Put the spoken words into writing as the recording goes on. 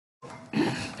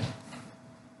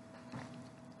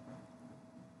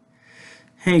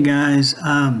Hey guys,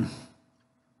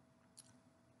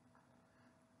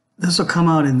 this will come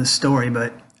out in the story,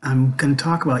 but I'm going to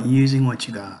talk about using what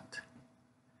you got.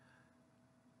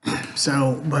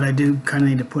 But I do kind of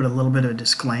need to put a little bit of a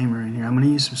disclaimer in here. I'm going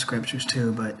to use some scriptures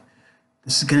too, but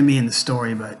this is going to be in the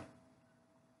story. But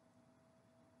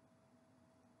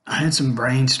I had some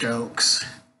brain strokes,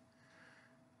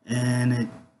 and it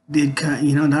did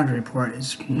doctor report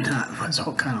is not was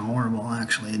all kind of horrible,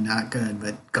 actually, not good.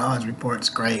 But God's report's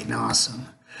great and awesome.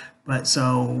 But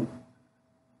so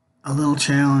a little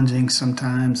challenging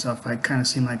sometimes. So if I kind of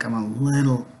seem like I'm a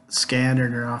little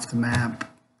scattered or off the map,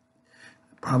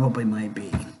 probably might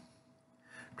be.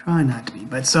 Try not to be.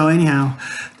 But so anyhow,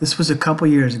 this was a couple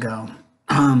years ago.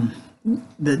 I'm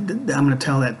going to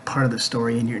tell that part of the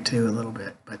story in here too a little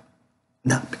bit, but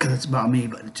not because it's about me,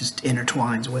 but it just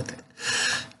intertwines with it.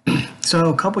 So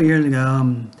a couple years ago,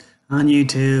 I'm on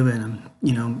YouTube and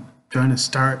I'm trying to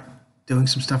start doing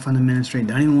some stuff on the ministry.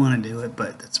 Don't even want to do it,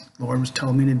 but that's what the Lord was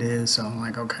told me to do. So I'm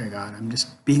like, okay, God, I'm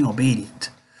just being obedient.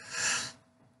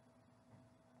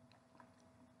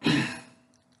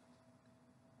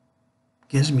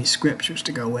 Gives me scriptures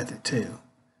to go with it too.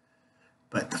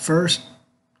 But the first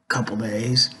couple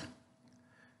days,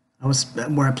 I was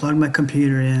where I plugged my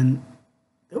computer in.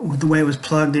 The way it was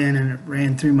plugged in and it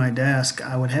ran through my desk,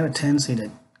 I would have a tendency to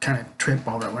kind of trip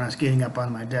over it when I was getting up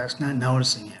on my desk, not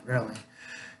noticing it really.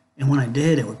 And when I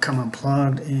did, it would come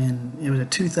unplugged, and it was a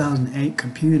 2008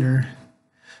 computer.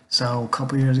 So a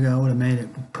couple years ago, it would have made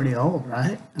it pretty old,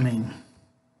 right? I mean,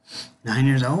 9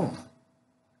 years old.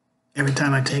 Every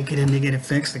time I take it in to get it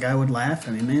fixed, the guy would laugh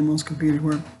at me. Man, most computers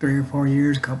work 3 or 4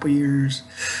 years, a couple years.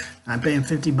 I pay him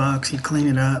 $50. He'd clean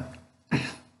it up.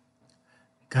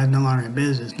 Guy's no longer in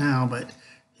business now, but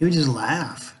he would just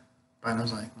laugh. But I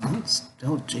was like, well, it's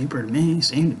still cheaper to me.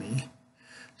 Seemed to be.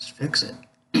 Just fix it.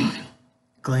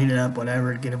 Clean it up,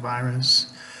 whatever, get a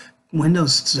virus.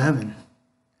 Windows 7.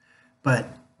 But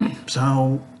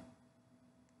so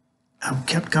I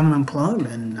kept coming unplugged,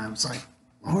 and I was like,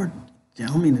 Lord,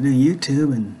 tell me to do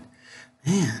YouTube, and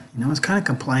man, it's kind of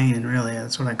complaining, really.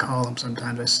 That's what I call them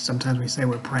sometimes. Sometimes we say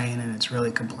we're praying, and it's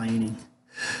really complaining.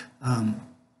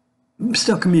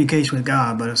 Still communication with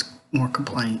God, but it's more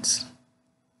complaints.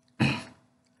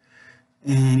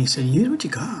 And he said, use what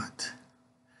you got.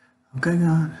 Okay,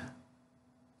 God.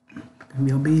 I'm going to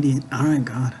be obedient. All right,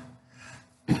 God.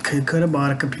 Could have bought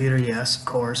a computer, yes, of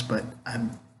course, but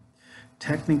I'm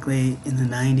technically in the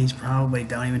 90s, probably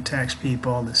don't even text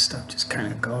people. This stuff just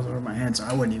kind of goes over my head, so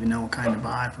I wouldn't even know what kind to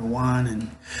buy for one. And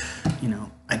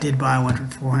I did buy one for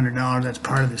 $400. That's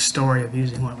part of the story of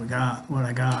using what I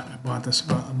got. I bought this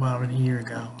about a year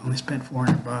ago. I only spent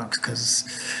 $400 because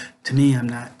to me, I'm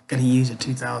not going to use a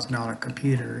 $2,000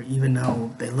 computer, even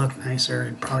though they look nicer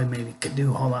and probably maybe could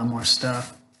do a whole lot more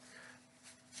stuff.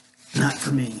 Not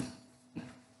for me.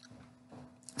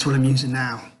 That's what I'm using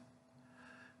now.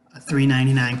 A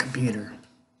 $399 computer.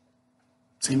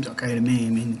 Seems okay to me. I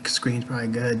mean, the screen's probably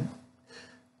good.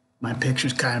 My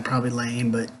picture's kind of probably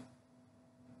lame, but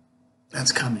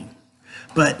that's coming.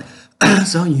 But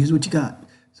so use what you got.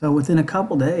 So within a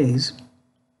couple days,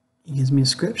 he gives me a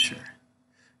scripture.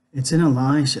 It's in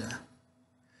Elijah,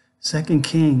 2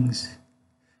 Kings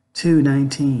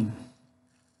 2:19.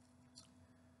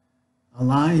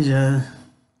 Elijah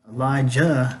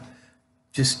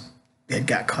just had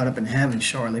got caught up in heaven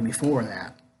shortly before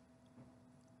that.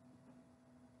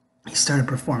 He started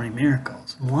performing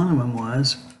miracles. One of them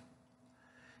was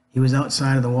he was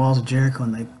outside of the walls of Jericho,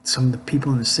 and some of the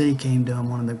people in the city came to him.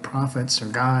 One of the prophets or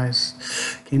guys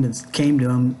came to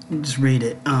him. Just read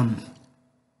it.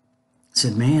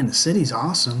 Said, "Man, the city's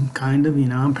awesome." Kind of,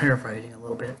 I'm paraphrasing a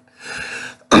little bit,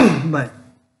 but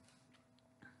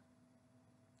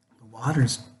the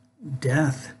water's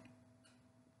death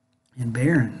and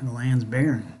barren. The land's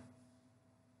barren.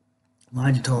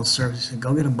 Elijah told his servants, he said,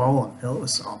 "Go get a bowl and fill it with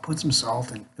salt. Put some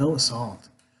salt in, fill it with salt."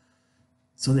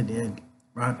 So they did.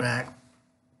 Brought it back.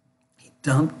 He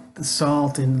dumped the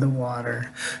salt into the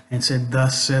water and said,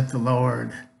 "Thus saith the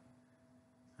Lord,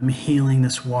 I'm healing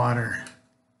this water."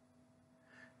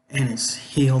 And it's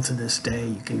healed to this day.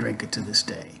 You can drink it to this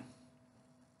day.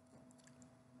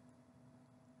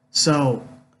 So,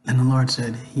 and the Lord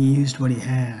said, he used what he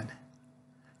had.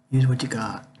 Use what you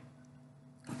got.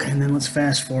 Okay, and then let's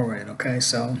fast forward it, okay?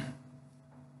 So,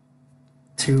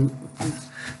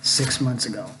 6 months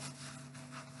ago.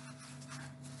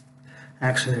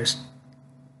 Actually, there's,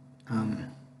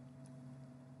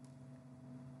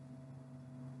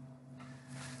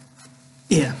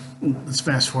 let's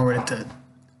fast forward it to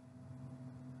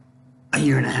a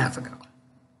year and a half ago.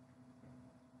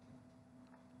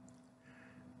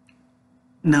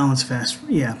 No, it's fast.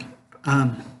 Yeah.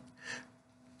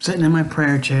 Sitting in my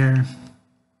prayer chair.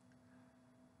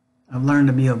 I've learned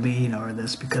to be obedient over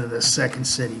this because of the second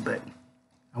city, but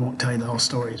I won't tell you the whole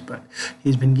stories. But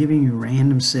he's been giving you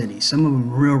random cities. Some of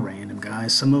them real random,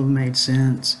 guys. Some of them made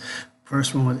sense.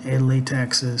 First one was Italy,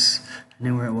 Texas. I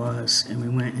knew where it was, and we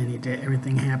went, and he did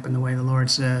everything happened the way the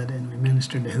Lord said, and we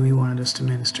ministered to who He wanted us to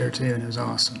minister to, and it was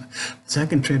awesome. The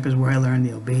second trip is where I learned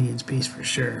the obedience piece for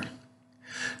sure.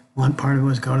 One part of it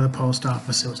was go to the post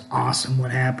office. It was awesome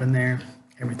what happened there.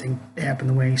 Everything happened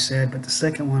the way He said. But the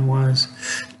second one was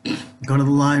go to the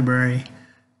library,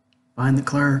 find the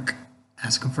clerk,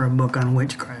 ask him for a book on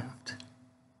witchcraft.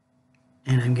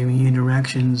 And I'm giving you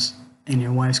directions, and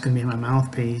your wife's going to be my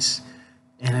mouthpiece.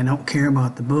 And I don't care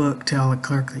about the book. Tell the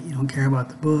clerk that you don't care about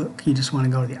the book. You just want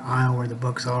to go to the aisle where the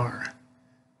books are.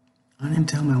 I didn't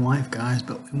tell my wife, guys,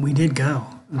 but we did go.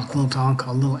 It was a little town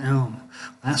called Little Elm.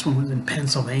 Last one was in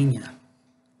Pennsylvania.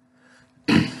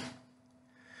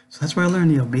 So that's where I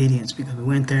learned the obedience, because we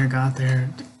went there, got there.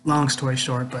 Long story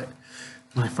short, but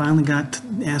when I finally got to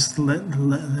ask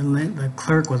the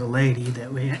clerk was a lady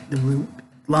that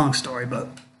long story, but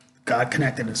God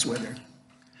connected us with her.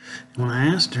 And when I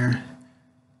asked her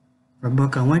for a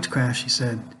book on witchcraft, she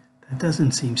said, that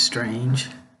doesn't seem strange.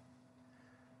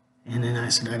 And then I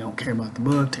said, I don't care about the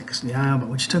book, take us to the aisle. But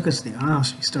when she took us to the aisle,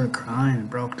 she started crying and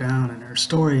broke down. And her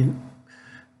story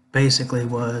basically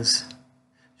was,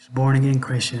 she was a born-again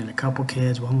Christian and a couple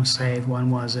kids. One was saved,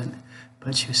 one wasn't.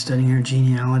 But she was studying her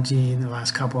genealogy in the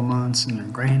last couple of months. And her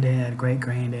granddad,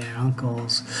 great-granddad,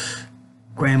 uncles,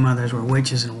 grandmothers were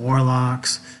witches and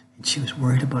warlocks. And she was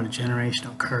worried about a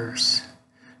generational curse,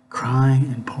 crying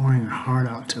and pouring her heart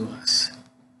out to us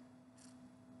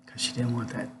because she didn't want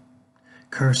that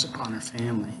curse upon her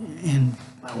family. And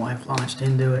my wife launched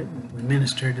into it, and we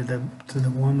ministered to the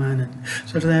woman. And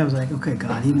so today I was like, okay,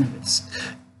 God, even if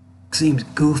it seems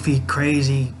goofy,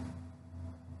 crazy,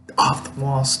 off the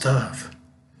wall stuff,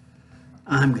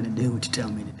 I'm going to do what you tell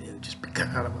me to do, just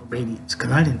because out of obedience.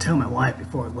 Because I didn't tell my wife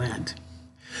before we went,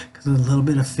 because there was a little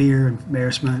bit of fear,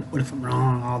 embarrassment, what if I'm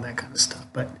wrong, all that kind of stuff.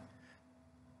 But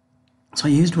so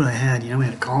I used what I had. We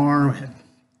had a car, we had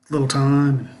little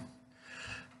time, and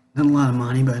not a lot of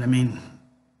money, but I mean,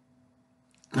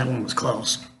 that one was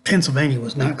close. Pennsylvania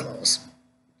was not close,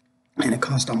 and it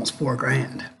cost almost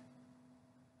 $4,000,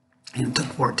 and it took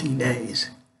 14 days.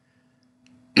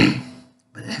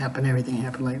 But it happened, everything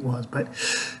happened like it was. But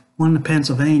one in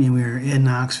Pennsylvania, we were in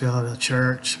Knoxville at a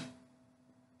church,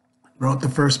 wrote the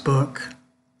first book.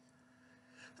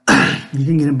 You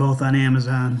can get them both on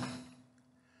Amazon.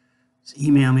 Just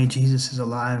email me,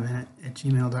 jesusisalive at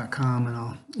gmail.com, and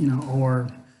I'll, or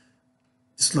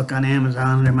just look on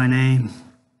Amazon under my name.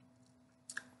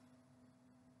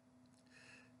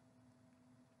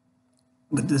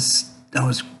 But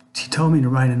he told me to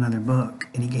write another book,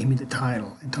 and he gave me the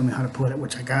title and told me how to put it,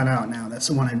 which I got out now. That's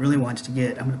the one I really want you to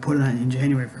get. I'm going to put it on in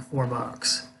January for $4. I'm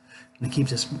going to keep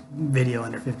this video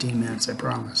under 15 minutes, I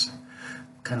promise.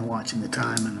 I'm kind of watching the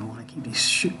time, and I want to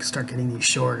start getting these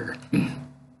shorter.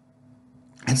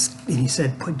 And he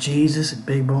said, put Jesus in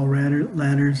big bold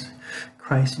letters.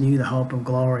 Christ in you, the hope of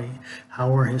glory. How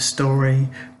we're His story,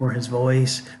 we're His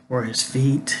voice, we're His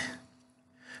feet.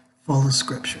 Full of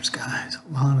scriptures, guys.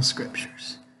 A lot of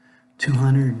scriptures.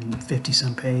 250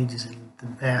 some pages, and the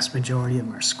vast majority of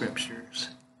them are scriptures,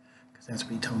 because that's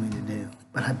what He told me to do.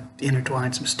 But I've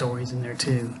intertwined some stories in there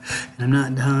too. And I'm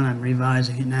not done. I'm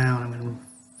revising it now. I'm going to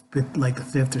put like the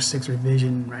 5th or 6th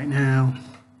revision right now.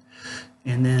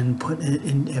 And then put it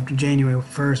in after January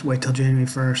 1st, wait till January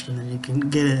 1st, and then you can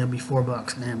get it. It'll be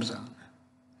 $4 on Amazon.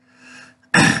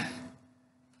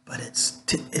 But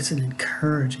it's an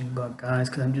encouraging book, guys,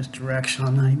 because I'm just directional.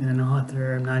 I'm not even an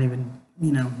author. I'm not even,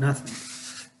 nothing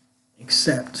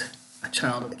except a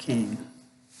child of the King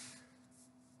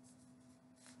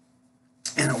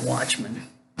and a watchman.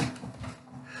 And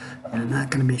I'm not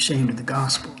going to be ashamed of the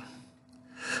gospel.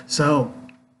 So,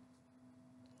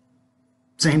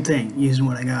 same thing, using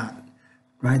what I got.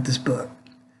 Write this book.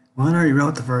 Well, I already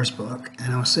wrote the first book,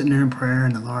 and I was sitting there in prayer,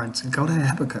 and the Lord said, go to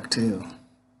Habakkuk 2.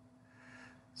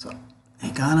 So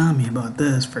He got on me about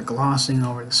this for glossing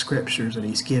over the scriptures that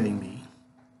He's giving me,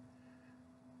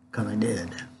 because I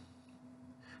did.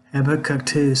 Habakkuk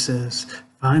 2 says,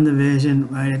 find the vision,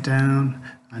 write it down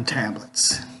on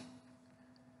tablets.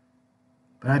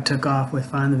 But I took off with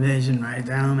find the vision, write it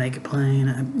down, make it plain.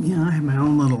 I had my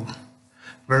own little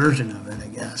version of it, I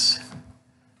guess.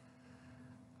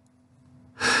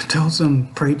 Told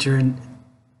some preacher in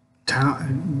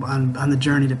town on the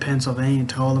journey to Pennsylvania,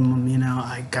 told him,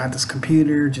 I got this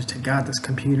computer,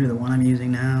 the one I'm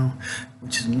using now,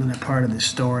 which is another part of this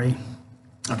story.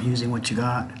 of using what you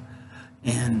got.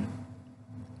 And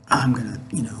I'm gonna,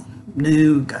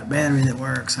 new, got a battery that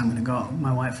works. I'm gonna go.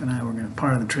 My wife and I were gonna.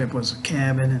 Part of the trip was a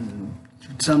cabin and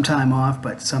some time off,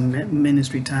 but some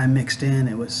ministry time mixed in.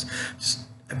 It was just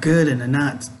a good and a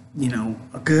not,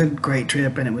 a good, great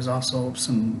trip, and it was also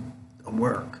some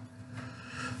work,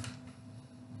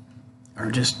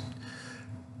 or just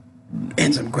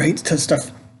and some great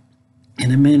stuff in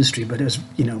the ministry. But it was,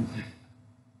 a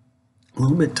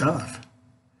little bit tough.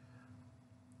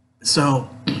 So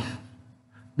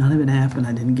none of it happened.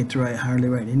 I didn't get to hardly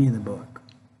write any of the book.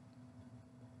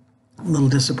 A little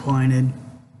disappointed,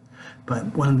 but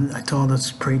I told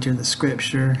this preacher the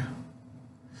scripture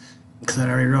because I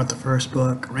already wrote the first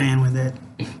book, ran with it.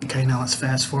 Okay, now let's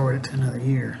fast forward it to another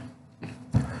year.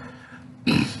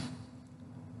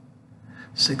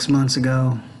 6 months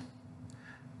ago,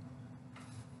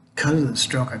 because of the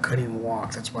stroke, I couldn't even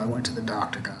walk. That's why I went to the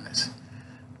doctor, guys.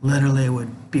 Literally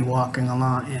would be walking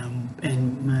along,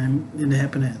 and it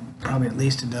happened probably at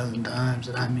least a dozen times.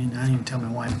 And I didn't even tell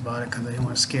my wife about it because I didn't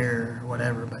want to scare her or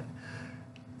whatever, but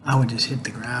I would just hit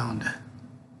the ground.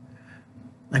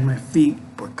 Like my feet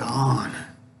were gone.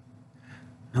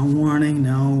 No warning,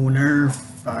 no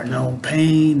nerve, or no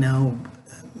pain,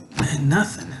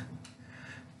 nothing.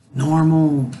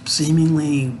 Normal,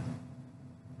 seemingly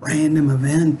random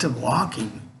event of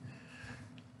walking.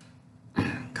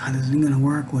 God, this isn't going to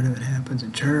work. What if it happens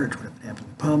in church? What if it happens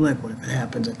in public? What if it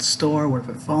happens at the store? What if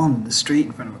it falls in the street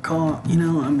in front of a car?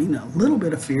 a little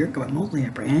bit of fear, but mostly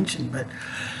apprehension. But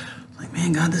like,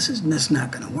 man, God, this is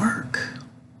not going to work.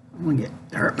 I'm going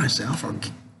to hurt myself or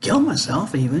kill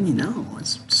myself even,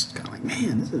 It's just kind of like,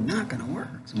 man, this is not going to work.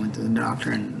 So I went to the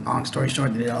doctor, and long story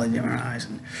short, they did all the MRIs.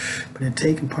 But it had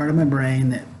taken part of my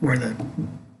brain where the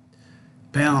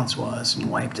balance was and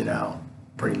wiped it out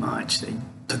pretty much. They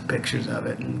took pictures of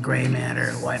it, and gray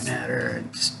matter, white matter,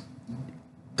 it just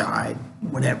died,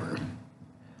 whatever.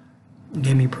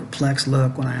 Gave me a perplexed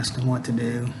look when I asked him what to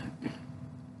do.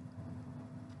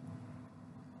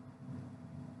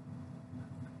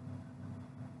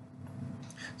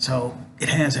 So it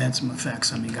has had some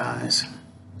effects on me, guys.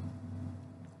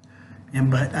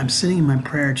 But I'm sitting in my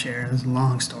prayer chair. This is a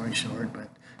long story short, but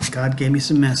God gave me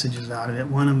some messages out of it.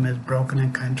 One of them is broken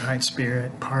and contrite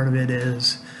spirit. Part of it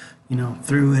is,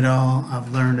 through it all,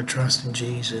 I've learned to trust in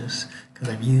Jesus because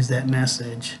I've used that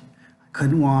message. I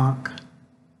couldn't walk.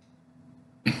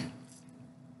 And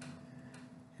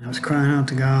I was crying out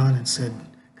to God and said,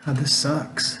 God, this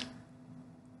sucks.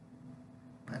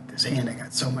 But this hand, I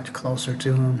got so much closer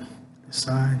to him, this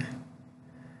side.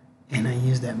 And I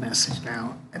use that message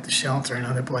now at the shelter and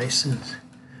other places.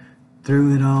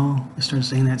 Through it all, I started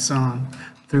singing that song.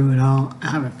 Through it all,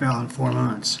 I haven't felt in 4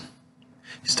 months.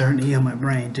 It's starting to heal my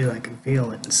brain too. I can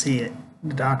feel it and see it.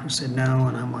 The doctor said no,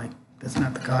 and I'm like, that's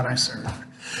not the God I serve.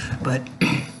 But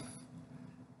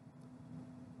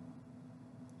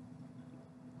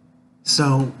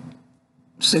so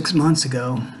 6 months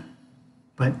ago,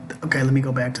 but okay, let me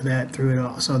go back to that, through it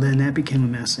all. So then that became a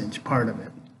message, part of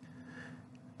it.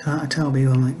 I tell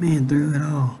people, I'm like, man, through it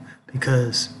all,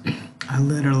 because I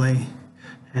literally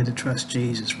had to trust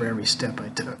Jesus for every step I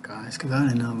took, guys, because I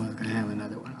didn't know if I was going to have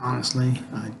another one. Honestly,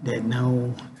 I had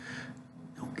no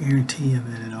guarantee of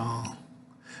it at all.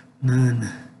 None.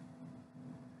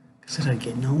 Because I'd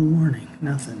get no warning,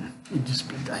 nothing. It'd just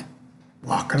be like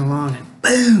walking along and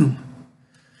boom,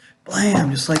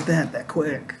 blam, just like that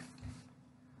quick.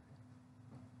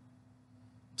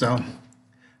 So,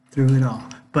 through it all.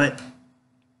 But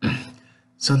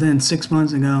so then 6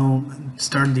 months ago,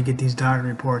 started to get these doctor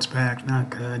reports back,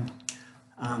 not good.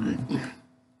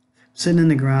 Sitting in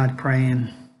the garage praying.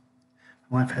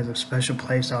 My wife has a special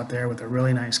place out there with a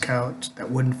really nice couch that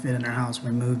wouldn't fit in our house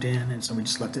when we moved in, and so we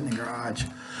just left it in the garage.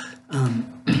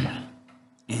 And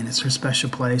it's her special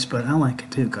place, but I like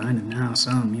it too, kind of now,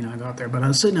 some, I go out there. But I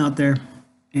was sitting out there,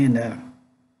 and the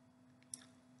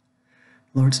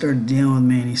Lord started dealing with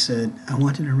me, and he said, I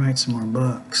want you to write some more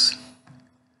books.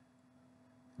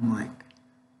 I'm like,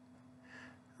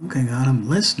 okay, God, I'm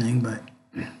listening, but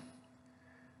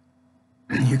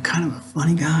you're kind of a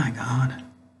funny guy, God.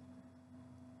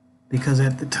 Because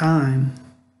at the time,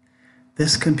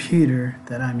 this computer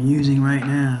that I'm using right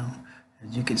now,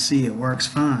 as you can see, it works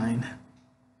fine.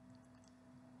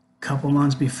 A couple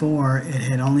months before, it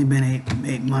had only been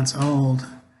eight months old,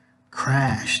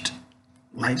 crashed.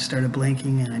 Lights started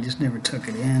blinking, and I just never took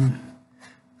it in.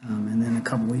 And then a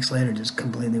couple weeks later, it just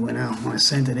completely went out. When I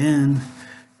sent it in,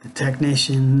 the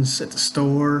technicians at the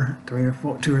store,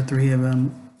 two or three of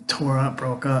them, tore up,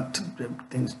 broke up,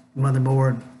 things,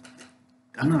 motherboard.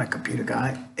 I'm not a computer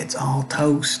guy. It's all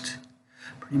toast,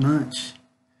 pretty much.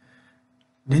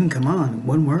 Didn't come on. It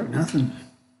wouldn't work. Nothing.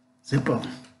 Zippo.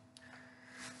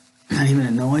 Not even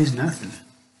a noise. Nothing.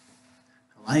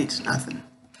 The lights. Nothing.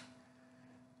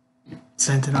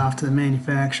 Sent it off to the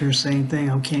manufacturer. Same thing.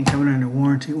 I can't cover it under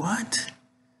warranty. What?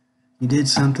 You did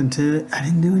something to it? I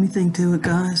didn't do anything to it,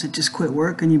 guys. It just quit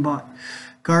working. You bought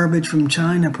garbage from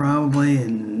China probably,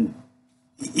 and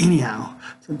anyhow,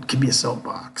 so it could be a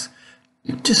soapbox.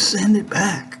 Just send it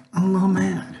back. I'm a little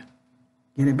mad.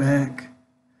 Get it back.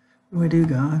 What do I do,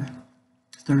 God?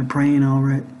 Started praying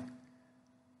over it.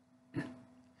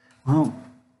 Well,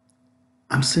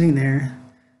 I'm sitting there.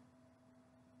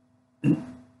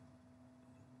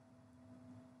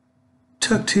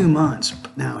 Took 2 months,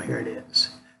 but now here it is.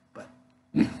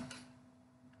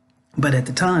 But at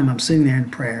the time, I'm sitting there in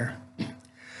prayer.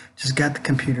 Just got the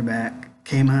computer back.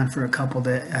 Came on for a couple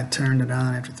days. I turned it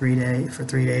on after 3 days. For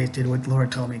 3 days, did what the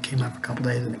Lord told me. It came on for a couple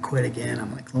days and it quit again.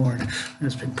 I'm like, Lord, I've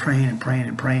just been praying and praying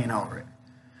and praying over it.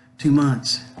 2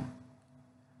 months.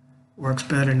 Works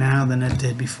better now than it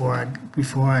did before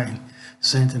I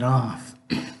sent it off.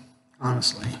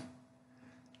 Honestly,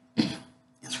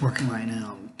 it's working right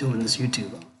now. I'm doing this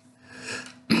YouTube.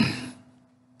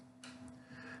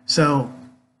 So.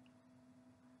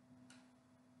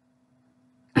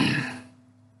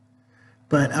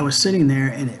 But I was sitting there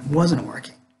and it wasn't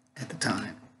working at the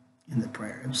time in the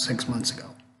prayer. It was 6 months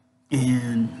ago.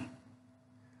 And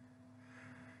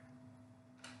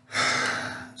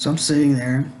so I'm sitting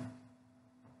there.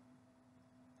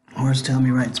 Lord's telling me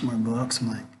to write some more books. I'm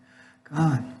like,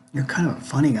 God, you're kind of a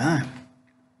funny guy.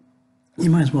 You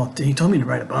might as well. He told me to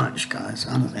write a bunch, guys.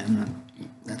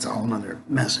 That's all another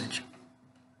message.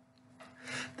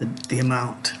 The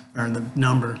amount or the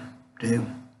number, too.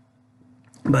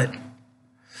 But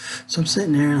so I'm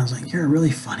sitting there and I was like, you're a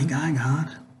really funny guy, God.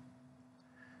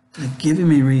 Like giving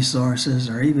me resources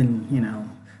or even,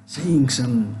 seeing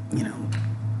some,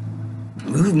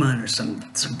 movement or some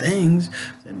things.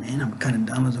 I said, man, I'm kind of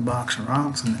dumb as a box of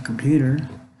rocks on the computer.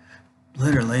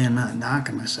 Literally, I'm not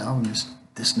knocking myself. I'm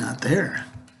just not there.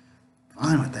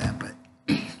 Fine with that, but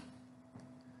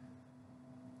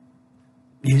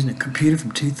using a computer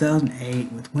from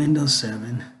 2008 with Windows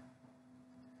 7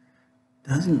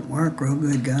 doesn't work real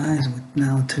good, guys, with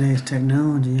now today's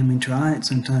technology. I mean, try it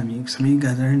sometime. Some of you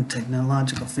guys are in the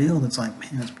technological field. It's like,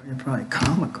 man, it's probably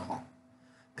comical.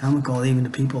 Comical even to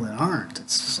people that aren't.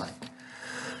 It's just like,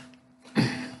 my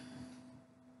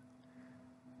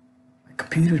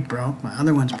computer's broke. My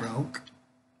other one's broke.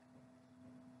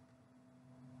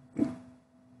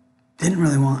 Didn't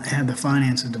really have the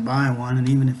finances to buy one, and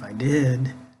even if I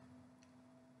did,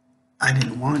 I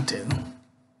didn't want to.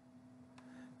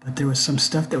 But there was some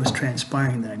stuff that was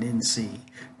transpiring that I didn't see.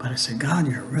 But I said, God,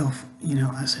 you're a real,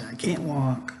 I said, I can't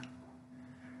walk.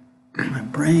 My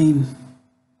brain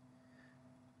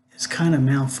is kind of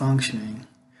malfunctioning.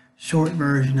 Short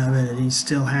version of it, it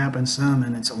still happens some,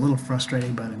 and it's a little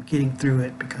frustrating, but I'm getting through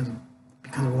it because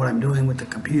of what I'm doing with the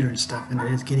computer and stuff, and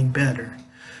it is getting better.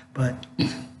 But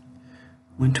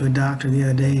went to a doctor the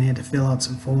other day and had to fill out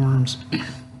some forms,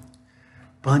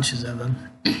 bunches of them.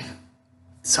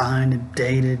 Signed and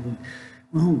dated, and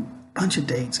a bunch of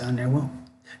dates on there. Well,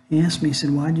 he asked me, he said,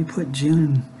 why'd you put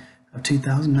June of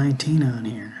 2019 on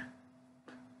here?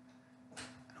 I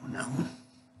don't know.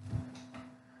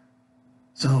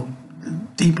 So,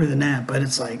 deeper than that, but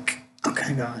it's like,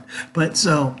 okay, God. But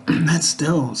so, there's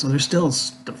still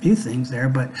a few things there,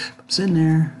 but I'm sitting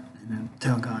there and I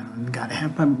tell God, I've got to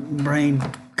have my brain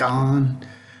gone,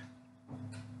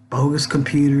 bogus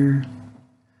computer,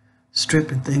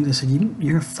 stripping things. I said,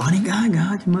 you're a funny guy,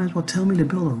 God. You might as well tell me to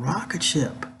build a rocket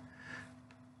ship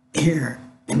here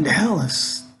in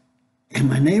Dallas. And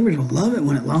my neighbors will love it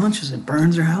when it launches and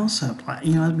burns their house up. I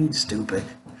was being stupid.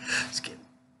 Just kidding.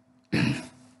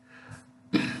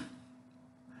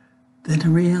 Then the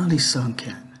reality sunk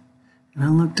in. And I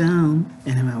looked down,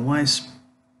 and in my wife's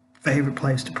favorite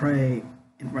place to pray,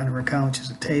 in front of her couch is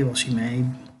a table she made.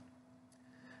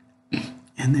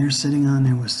 And there, sitting on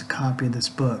there, was the copy of this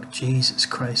book, Jesus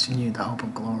Christ in You, the Hope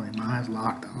of Glory. My eyes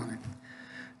locked on it.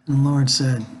 And the Lord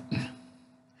said,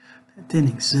 that didn't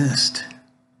exist.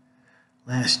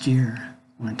 Last year,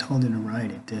 when I told you to write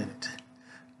it, did it?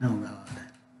 No, God.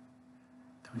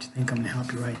 Don't you think I'm going to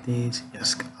help you write these?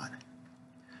 Yes, God.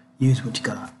 Use what you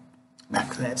got.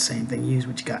 Back to that same thing, use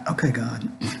what you got. Okay, God.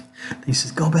 He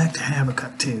says, go back to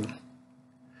Habakkuk 2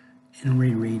 and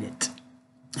reread it.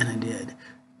 And I did.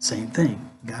 Same thing.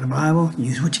 You got a Bible?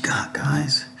 Use what you got,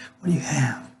 guys. What do you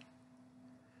have?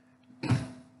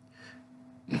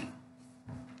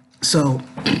 So,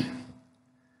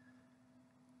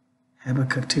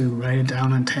 Habakkuk 2, write it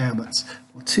down on tablets.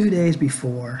 Well, 2 days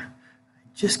before, I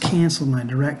just canceled my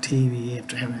DirecTV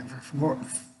after having it for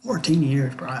 14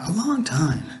 years, bro. A long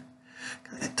time.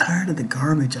 I got tired of the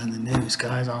garbage on the news,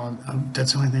 guys.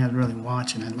 That's the only thing I was really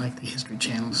watching. I like the History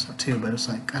Channel and stuff too, but it's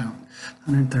like, I don't,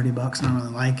 $130. I don't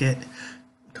really like it.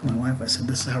 I told my wife, I said,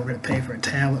 this is how we're going to pay for a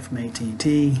tablet from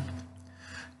AT&T.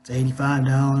 It's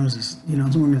 $85. It's, you know,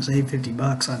 so we're going to save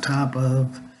 $50 on top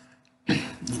of,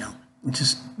 you know, it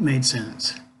just made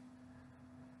sense.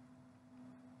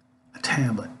 A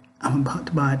tablet. I'm about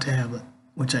to buy a tablet,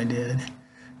 which I did.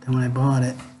 Then when I bought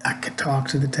it, I could talk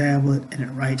to the tablet and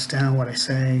it writes down what I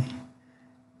say.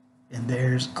 And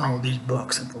there's all these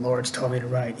books that the Lord's told me to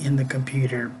write in the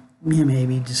computer. Yeah,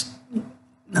 maybe just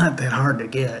not that hard to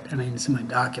get. I mean, it's in my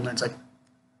documents. Like,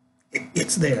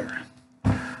 it's there.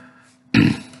 And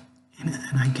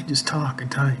I can just talk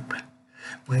and type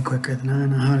way quicker than I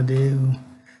know how to do.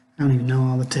 I don't even know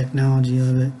all the technology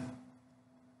of it.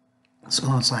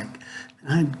 So it's like,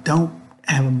 I don't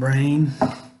have a brain.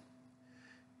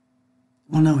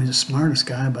 Well, no, he's the smartest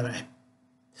guy, but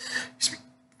he's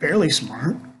fairly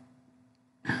smart.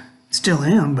 Still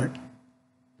am, but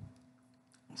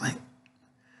it's like,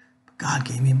 God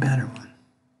gave me a better one.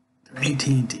 They're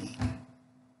AT&T.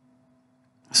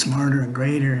 Smarter and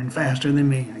greater and faster than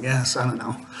me, I guess. I don't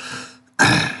know.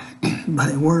 But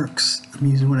it works. I'm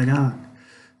using what I got.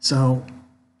 So,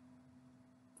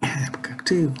 Habakkuk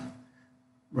 2.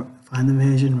 Find the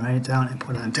vision, write it down, and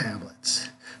put it on tablets.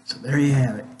 So there you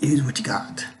have it. Use what you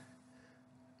got.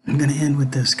 I'm going to end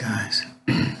with this, guys.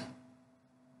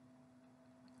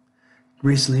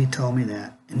 Recently he told me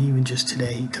that, and even just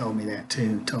today he told me that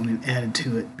too. He told me added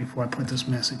to it before I put this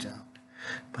message out.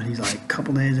 But he's like, a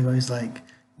couple days ago, he's like,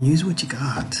 use what you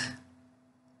got.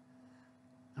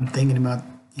 I'm thinking about,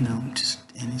 you know, and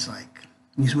he's like,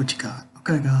 use what you got.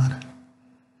 Okay, God.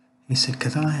 He said,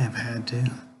 because I have had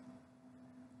to.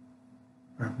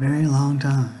 For a very long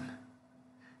time.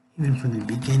 Even from the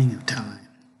beginning of time.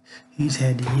 He's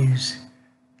had to use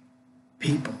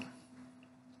people.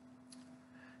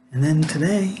 And then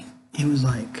today, he was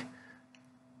like,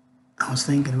 I was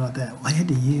thinking about that. Well, I had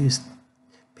to use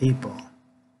people.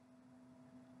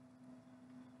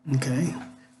 Okay,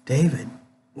 David,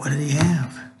 what did he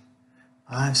have?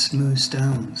 5 smooth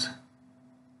stones.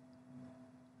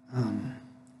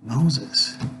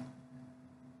 Moses,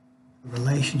 a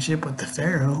relationship with the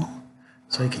Pharaoh,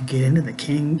 so he could get into the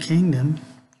kingdom,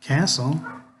 castle.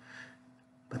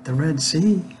 But the Red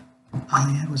Sea, all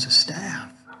he had was a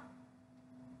staff.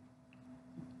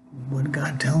 What did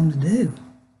God tell him to do?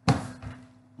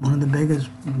 One of the biggest,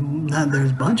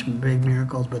 there's a bunch of big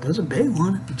miracles, but there's a big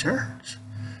one in the church.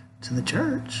 To the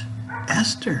church,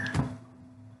 Esther.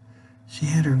 She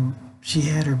had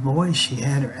her voice, she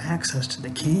had her access to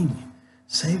the king.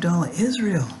 Saved all of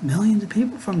Israel, millions of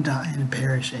people from dying and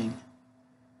perishing.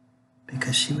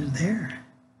 Because she was there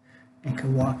and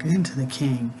could walk into the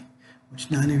king, which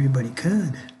not everybody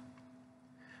could.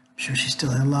 I'm sure she still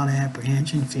had a lot of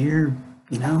apprehension, fear.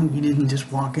 You know, you didn't just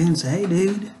walk in and say, hey,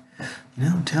 dude, you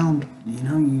know, tell him, you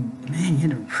know, you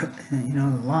had to, you know,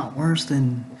 a lot worse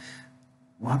than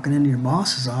walking into your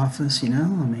boss's office, you know.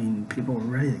 I mean, people were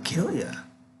ready to kill you.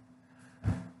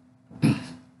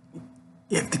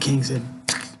 If the king said,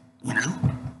 you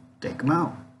know, take him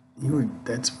out.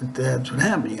 That's what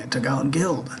happened. You got took out and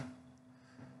killed.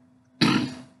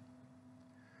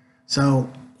 So,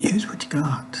 use what you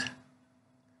got.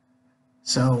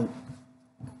 So,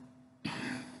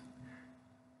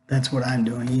 that's what I'm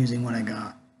doing, using what I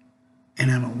got.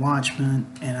 And I'm a watchman,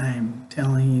 and I am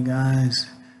telling you guys,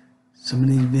 some of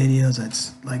these videos,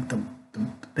 that's like the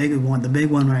big one. The big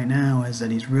one right now is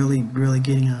that he's really, really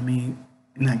getting on me.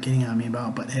 Not getting on me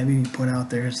about, but heavy put out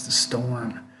there is the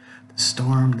storm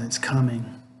that's coming.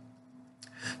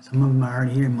 Some of them are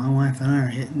already here. My wife and I are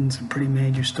hitting some pretty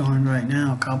major storms right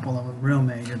now. A couple of them real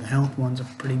major. The health one's a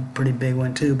pretty big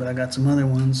one too, but I got some other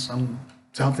ones, some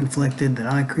self-inflicted that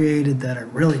I created that are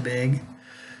really big.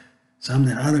 Some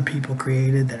that other people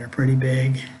created that are pretty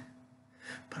big.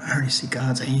 But I already see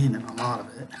God's hand in a lot of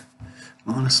it,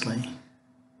 honestly.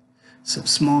 Some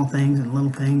small things and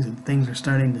little things, and things are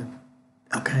starting to,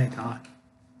 okay, God.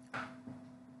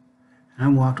 I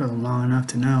walked with him long enough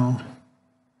to know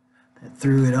that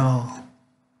through it all,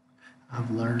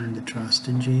 I've learned to trust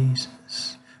in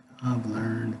Jesus. I've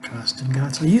learned to trust in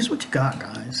God. So use what you got,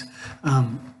 guys.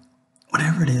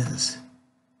 Whatever it is.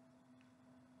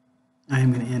 I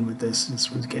am going to end with this. This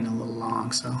one's getting a little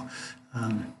long, so.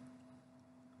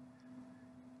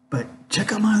 But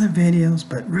check out my other videos,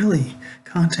 but really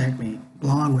contact me,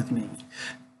 blog with me,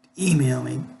 email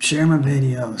me, share my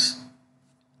videos.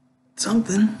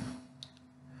 Something.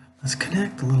 Let's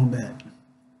connect a little bit.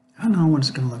 I don't know what it's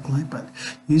going to look like, but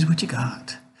use what you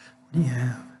got. What do you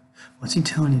have? What's he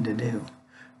telling you to do?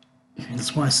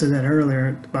 That's why I said that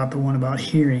earlier about the one about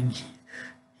hearing.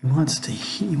 He wants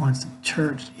the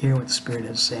church to hear what the Spirit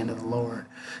is saying to the Lord.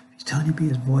 If he's telling you to be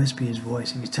his voice, be his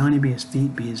voice. If he's telling you to be his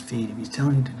feet, be his feet. If he's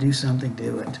telling you to do something,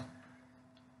 do it.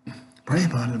 Pray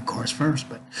about it, of course, first,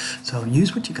 but so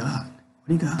use what you got. What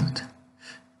do you got?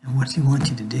 And what does he want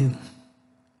you to do?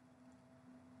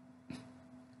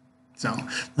 So,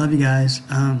 love you guys.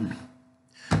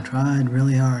 Tried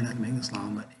really hard not to make this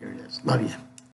long, but here it is. Love you.